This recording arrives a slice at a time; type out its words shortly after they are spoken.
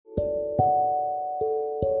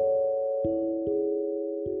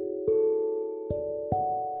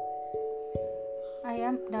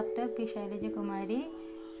am Dr. P. Shailaja Kumari,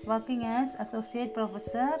 working as Associate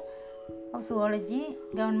Professor of Zoology,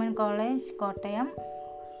 Government College, Kottayam.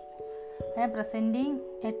 I am presenting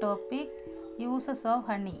a topic, uses of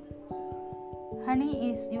honey. Honey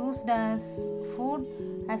is used as food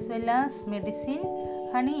as well as medicine.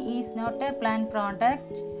 Honey is not a plant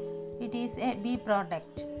product, it is a bee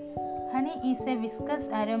product. Honey is a viscous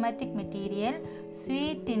aromatic material,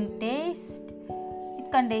 sweet in taste.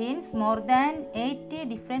 It contains more than 80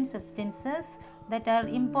 different substances that are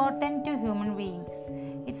important to human beings.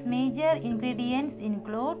 Its major ingredients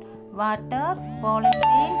include water, pollen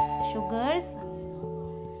grains, sugars,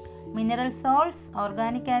 mineral salts,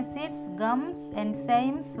 organic acids, gums,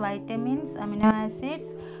 enzymes, vitamins, amino acids,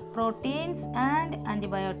 proteins, and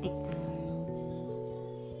antibiotics.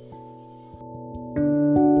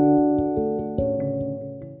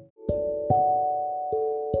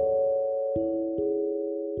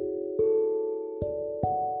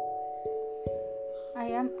 I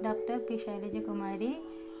am Dr. P. Shailaja Kumari,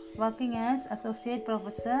 working as Associate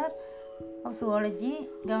Professor of Zoology,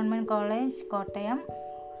 Government College, Kottayam.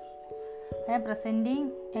 I am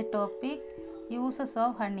presenting a topic, uses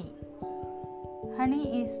of honey.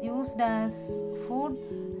 Honey is used as food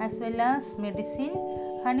as well as medicine.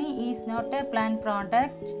 Honey is not a plant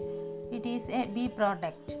product, it is a bee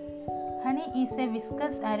product. Honey is a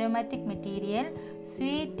viscous aromatic material,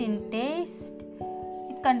 sweet in taste.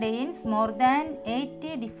 It contains more than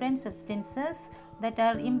 80 different substances that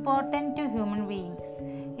are important to human beings.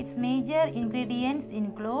 Its major ingredients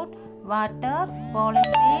include water, pollen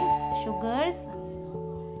grains, sugars,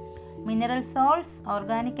 mineral salts,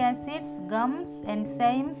 organic acids, gums,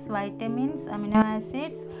 enzymes, vitamins, amino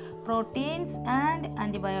acids, proteins, and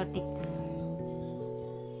antibiotics.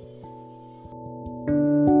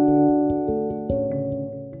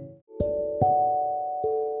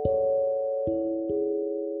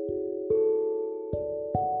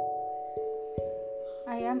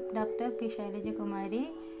 I am Dr. P. Shailaja Kumari,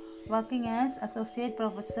 working as Associate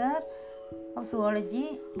Professor of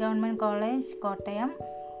Zoology, Government College, Kottayam.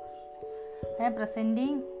 I am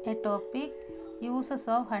presenting a topic, uses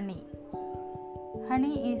of honey.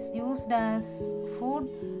 Honey is used as food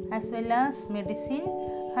as well as medicine.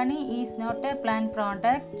 Honey is not a plant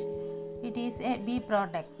product, it is a bee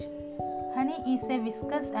product. Honey is a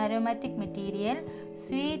viscous aromatic material,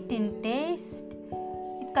 sweet in taste.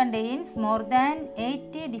 It contains more than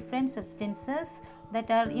 80 different substances that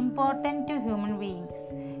are important to human beings.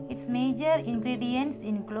 Its major ingredients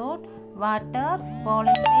include water,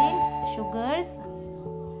 pollen grains, sugars,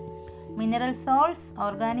 mineral salts,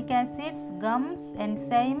 organic acids, gums,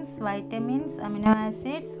 enzymes, vitamins, amino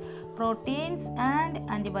acids, proteins, and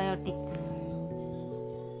antibiotics.